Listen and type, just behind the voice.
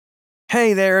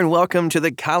Hey there, and welcome to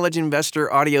the College Investor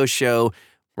Audio Show.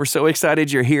 We're so excited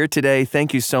you're here today.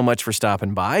 Thank you so much for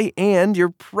stopping by. And you're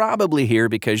probably here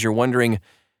because you're wondering,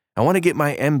 I want to get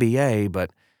my MBA,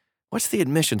 but what's the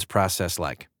admissions process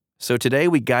like? So today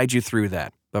we guide you through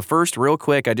that. But first, real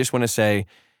quick, I just want to say,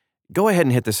 go ahead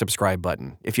and hit the subscribe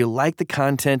button. If you like the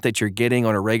content that you're getting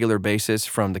on a regular basis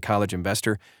from the College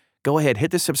Investor, go ahead, hit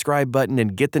the subscribe button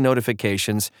and get the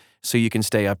notifications so you can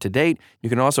stay up to date. You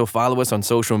can also follow us on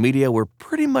social media. We're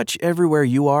pretty much everywhere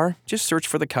you are. Just search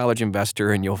for the College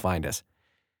Investor and you'll find us.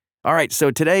 All right,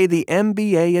 so today, the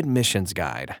MBA Admissions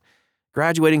Guide.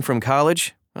 Graduating from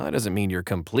college, well, that doesn't mean you're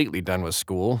completely done with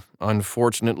school.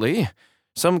 Unfortunately,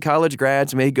 some college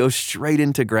grads may go straight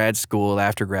into grad school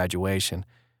after graduation.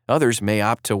 Others may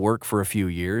opt to work for a few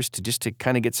years to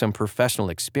kind of get some professional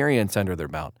experience under their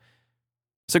belt.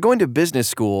 So going to business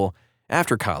school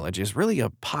after college is really a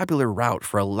popular route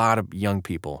for a lot of young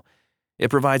people. It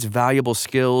provides valuable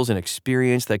skills and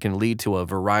experience that can lead to a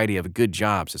variety of good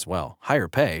jobs as well, higher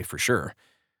pay for sure.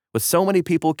 With so many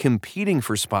people competing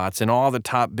for spots in all the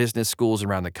top business schools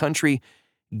around the country,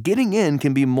 getting in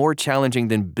can be more challenging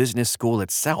than business school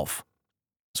itself.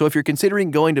 So if you're considering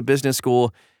going to business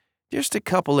school, just a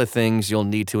couple of things you'll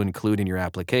need to include in your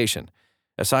application.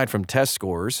 Aside from test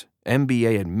scores,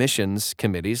 MBA admissions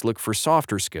committees look for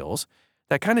softer skills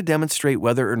that kind of demonstrate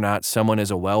whether or not someone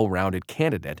is a well-rounded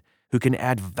candidate who can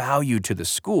add value to the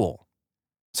school.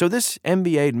 So this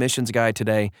MBA admissions guide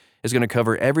today is going to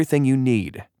cover everything you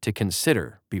need to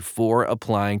consider before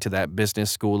applying to that business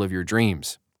school of your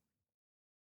dreams.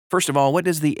 First of all, what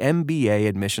does the MBA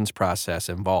admissions process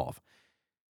involve?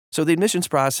 So the admissions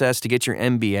process to get your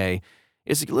MBA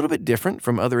is a little bit different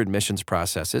from other admissions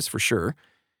processes for sure.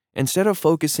 Instead of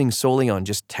focusing solely on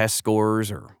just test scores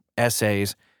or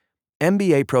essays,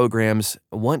 MBA programs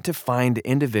want to find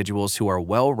individuals who are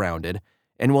well-rounded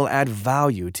and will add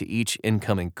value to each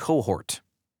incoming cohort.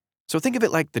 So think of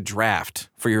it like the draft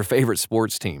for your favorite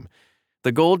sports team.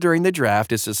 The goal during the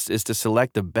draft is to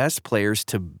select the best players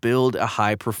to build a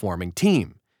high-performing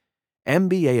team.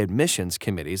 MBA admissions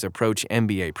committees approach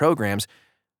MBA programs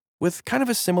with kind of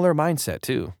a similar mindset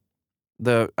too.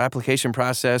 The application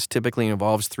process typically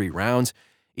involves 3 rounds.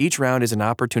 Each round is an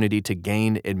opportunity to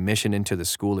gain admission into the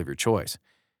school of your choice.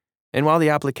 And while the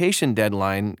application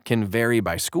deadline can vary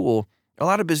by school, a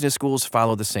lot of business schools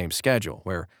follow the same schedule,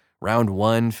 where round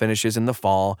 1 finishes in the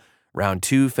fall, round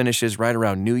 2 finishes right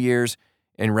around New Year's,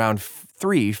 and round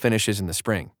 3 finishes in the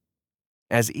spring.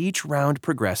 As each round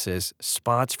progresses,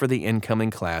 spots for the incoming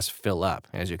class fill up,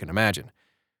 as you can imagine.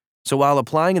 So while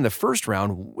applying in the first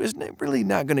round is really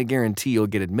not going to guarantee you'll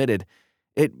get admitted,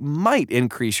 it might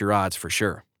increase your odds for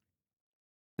sure.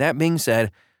 That being said,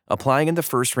 applying in the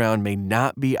first round may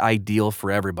not be ideal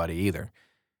for everybody either.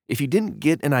 If you didn't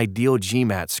get an ideal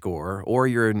GMAT score or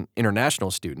you're an international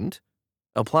student,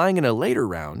 applying in a later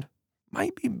round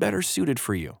might be better suited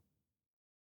for you.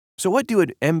 So what do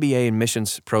MBA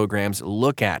admissions programs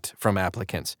look at from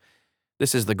applicants?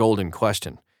 This is the golden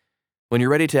question. When you're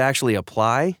ready to actually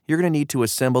apply, you're going to need to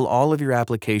assemble all of your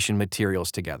application materials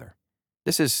together.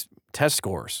 This is test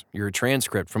scores, your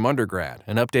transcript from undergrad,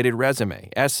 an updated resume,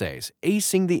 essays,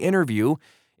 acing the interview,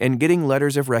 and getting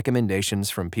letters of recommendations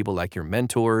from people like your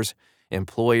mentors,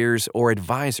 employers, or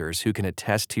advisors who can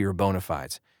attest to your bona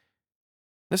fides.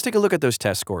 Let's take a look at those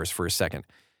test scores for a second.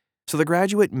 So the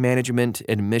Graduate Management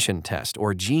Admission Test,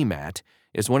 or GMAT,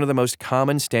 is one of the most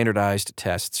common standardized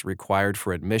tests required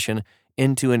for admission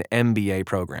into an MBA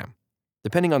program.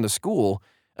 Depending on the school,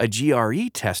 a GRE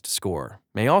test score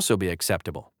may also be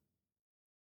acceptable.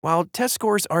 While test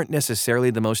scores aren't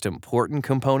necessarily the most important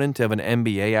component of an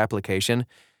MBA application,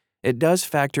 it does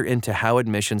factor into how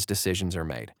admissions decisions are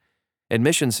made.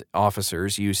 Admissions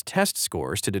officers use test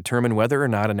scores to determine whether or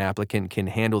not an applicant can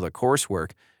handle the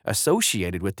coursework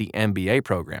associated with the MBA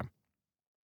program.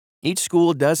 Each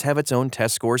school does have its own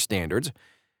test score standards,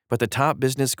 but the top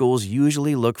business schools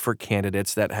usually look for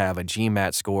candidates that have a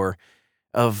GMAT score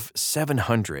of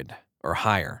 700 or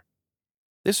higher.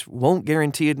 This won't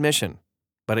guarantee admission,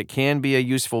 but it can be a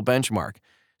useful benchmark,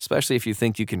 especially if you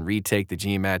think you can retake the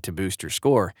GMAT to boost your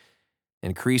score,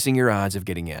 increasing your odds of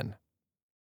getting in.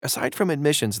 Aside from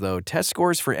admissions, though, test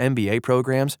scores for MBA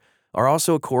programs are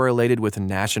also correlated with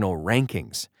national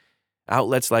rankings.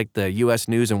 Outlets like the U.S.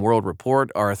 News and World Report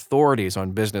are authorities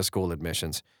on business school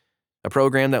admissions. A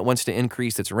program that wants to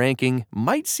increase its ranking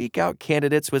might seek out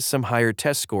candidates with some higher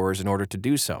test scores in order to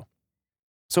do so.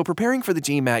 So preparing for the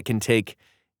GMAT can take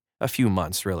a few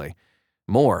months, really.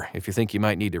 More if you think you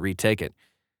might need to retake it.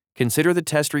 Consider the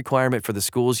test requirement for the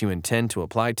schools you intend to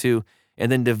apply to,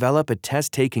 and then develop a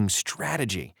test-taking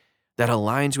strategy. that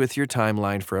aligns with your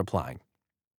timeline for applying.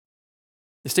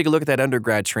 Let's take a look at that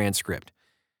undergrad transcript.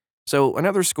 So,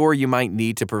 another score you might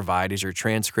need to provide is your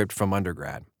transcript from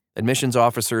undergrad. Admissions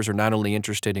officers are not only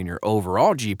interested in your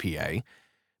overall GPA,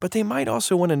 but they might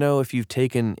also want to know if you've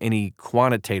taken any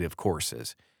quantitative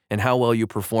courses and how well you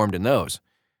performed in those.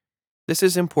 This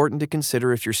is important to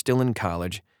consider if you're still in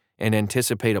college and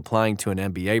anticipate applying to an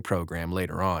MBA program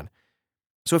later on.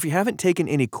 So if you haven't taken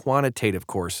any quantitative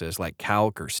courses like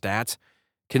calc or stats,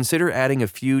 consider adding a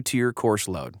few to your course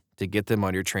load to get them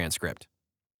on your transcript.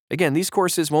 Again, these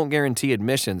courses won't guarantee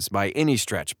admissions by any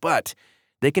stretch, but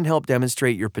they can help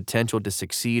demonstrate your potential to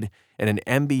succeed in an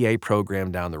MBA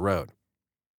program down the road.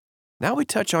 Now we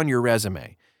touch on your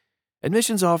resume.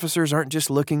 Admissions officers aren't just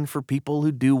looking for people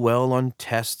who do well on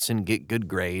tests and get good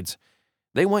grades.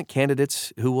 They want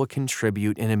candidates who will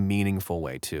contribute in a meaningful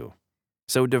way too.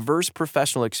 So diverse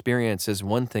professional experience is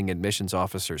one thing admissions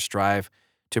officers strive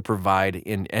to provide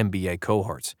in MBA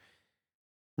cohorts.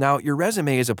 Now, your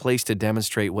resume is a place to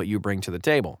demonstrate what you bring to the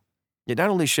table. It not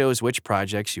only shows which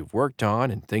projects you've worked on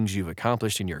and things you've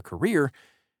accomplished in your career,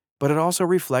 but it also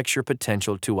reflects your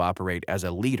potential to operate as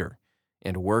a leader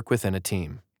and work within a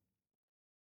team.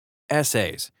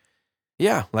 Essays.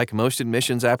 Yeah, like most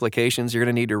admissions applications, you're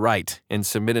going to need to write and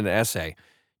submit an essay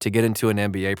to get into an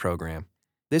MBA program.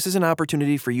 This is an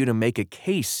opportunity for you to make a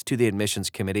case to the admissions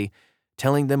committee,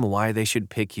 telling them why they should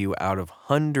pick you out of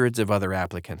hundreds of other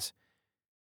applicants.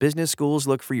 Business schools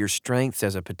look for your strengths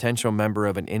as a potential member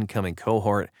of an incoming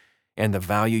cohort and the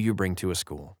value you bring to a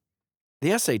school.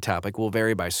 The essay topic will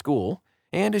vary by school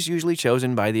and is usually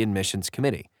chosen by the admissions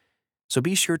committee. So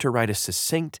be sure to write a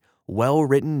succinct,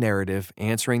 well-written narrative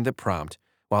answering the prompt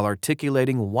while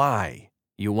articulating why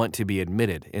you want to be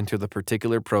admitted into the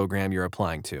particular program you're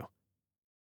applying to.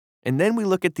 And then we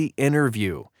look at the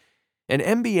interview. An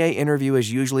MBA interview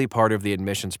is usually part of the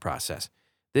admissions process.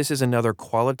 This is another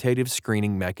qualitative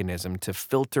screening mechanism to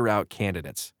filter out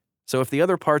candidates. So if the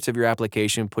other parts of your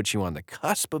application put you on the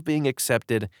cusp of being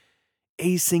accepted,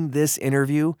 acing this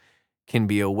interview can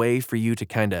be a way for you to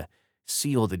kind of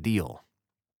seal the deal.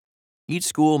 Each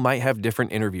school might have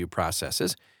different interview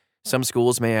processes. Some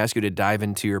schools may ask you to dive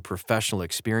into your professional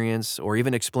experience or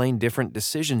even explain different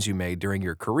decisions you made during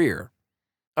your career.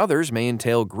 Others may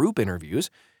entail group interviews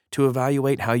to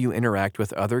evaluate how you interact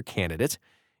with other candidates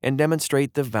and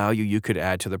demonstrate the value you could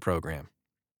add to the program.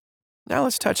 Now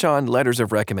let's touch on letters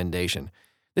of recommendation.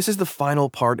 This is the final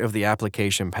part of the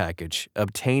application package,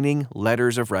 obtaining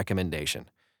letters of recommendation.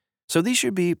 So these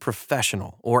should be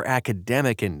professional or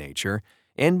academic in nature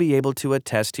and be able to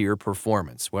attest to your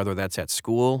performance, whether that's at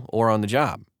school or on the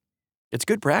job. It's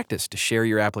good practice to share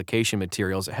your application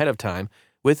materials ahead of time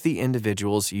with the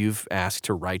individuals you've asked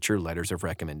to write your letters of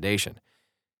recommendation.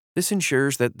 This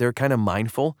ensures that they're kind of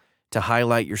mindful to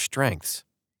highlight your strengths.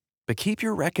 But keep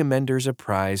your recommenders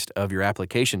apprised of your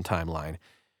application timeline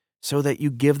so that you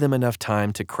give them enough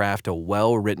time to craft a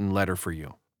well-written letter for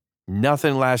you.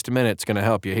 Nothing last minute's going to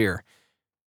help you here.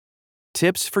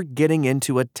 Tips for getting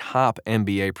into a top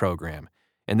MBA program,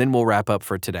 and then we'll wrap up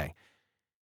for today.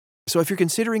 So if you're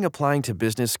considering applying to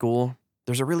business school,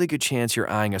 there's a really good chance you're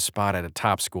eyeing a spot at a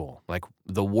top school, like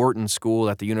the Wharton School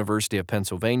at the University of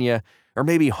Pennsylvania, or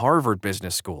maybe Harvard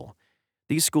Business School.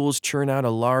 These schools churn out a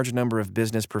large number of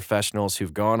business professionals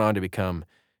who've gone on to become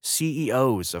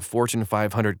CEOs of Fortune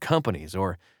 500 companies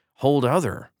or hold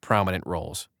other prominent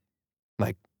roles,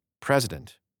 like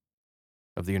President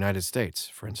of the United States,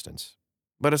 for instance.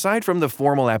 But aside from the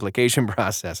formal application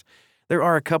process, there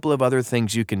are a couple of other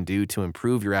things you can do to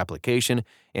improve your application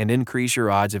and increase your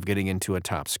odds of getting into a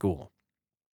top school.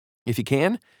 If you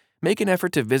can, make an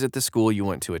effort to visit the school you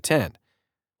want to attend.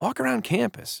 Walk around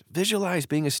campus, visualize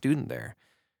being a student there.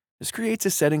 This creates a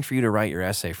setting for you to write your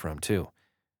essay from, too.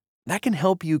 That can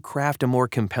help you craft a more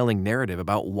compelling narrative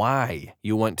about why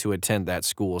you want to attend that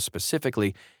school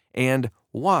specifically and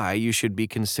why you should be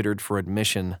considered for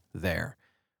admission there.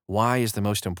 Why is the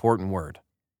most important word.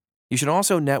 You should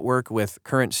also network with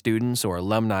current students or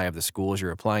alumni of the schools you're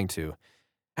applying to.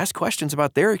 Ask questions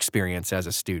about their experience as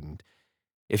a student.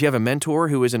 If you have a mentor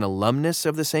who is an alumnus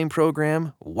of the same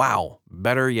program, wow,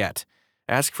 better yet,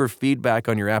 ask for feedback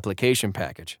on your application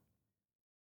package.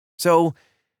 So,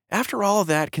 after all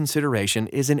that consideration,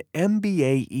 is an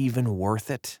MBA even worth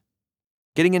it?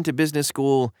 Getting into business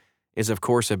school is, of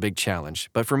course, a big challenge,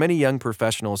 but for many young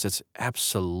professionals, it's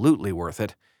absolutely worth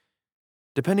it.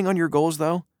 Depending on your goals,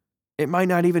 though, it might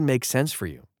not even make sense for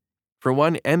you. For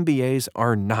one, MBAs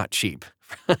are not cheap.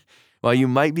 While you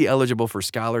might be eligible for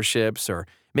scholarships or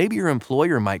maybe your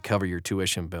employer might cover your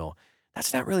tuition bill,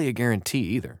 that's not really a guarantee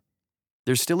either.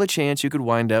 There's still a chance you could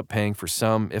wind up paying for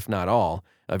some, if not all,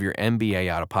 of your MBA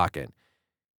out of pocket.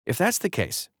 If that's the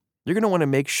case, you're going to want to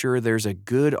make sure there's a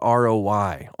good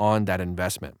ROI on that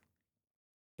investment.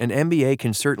 An MBA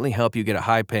can certainly help you get a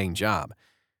high-paying job.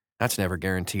 That's never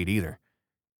guaranteed either.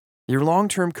 Your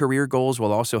long-term career goals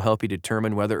will also help you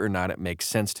determine whether or not it makes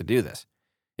sense to do this.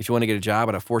 If you want to get a job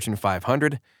at a Fortune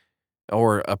 500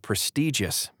 or a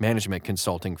prestigious management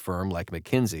consulting firm like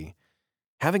McKinsey,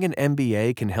 having an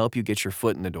MBA can help you get your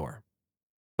foot in the door.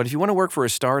 But if you want to work for a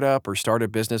startup or start a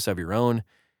business of your own,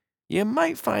 you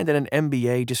might find that an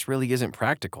MBA just really isn't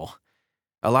practical.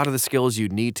 A lot of the skills you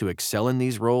need to excel in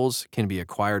these roles can be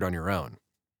acquired on your own,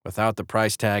 without the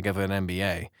price tag of an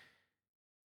MBA.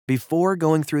 Before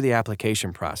going through the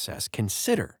application process,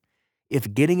 consider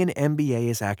if getting an MBA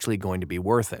is actually going to be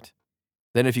worth it.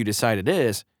 Then if you decide it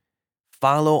is,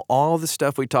 follow all the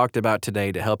stuff we talked about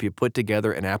today to help you put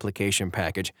together an application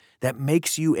package that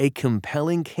makes you a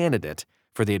compelling candidate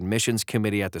for the admissions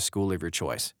committee at the school of your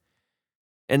choice.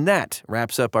 And that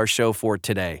wraps up our show for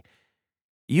today.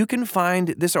 You can find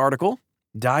this article,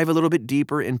 dive a little bit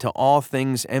deeper into all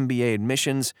things MBA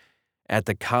admissions at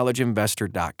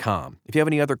thecollegeinvestor.com. If you have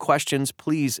any other questions,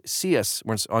 please see us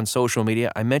on social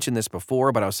media. I mentioned this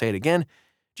before, but I'll say it again.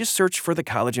 Just search for The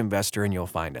College Investor and you'll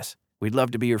find us. We'd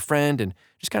love to be your friend and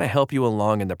just kind of help you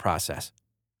along in the process.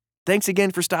 Thanks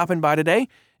again for stopping by today,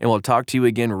 and we'll talk to you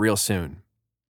again real soon.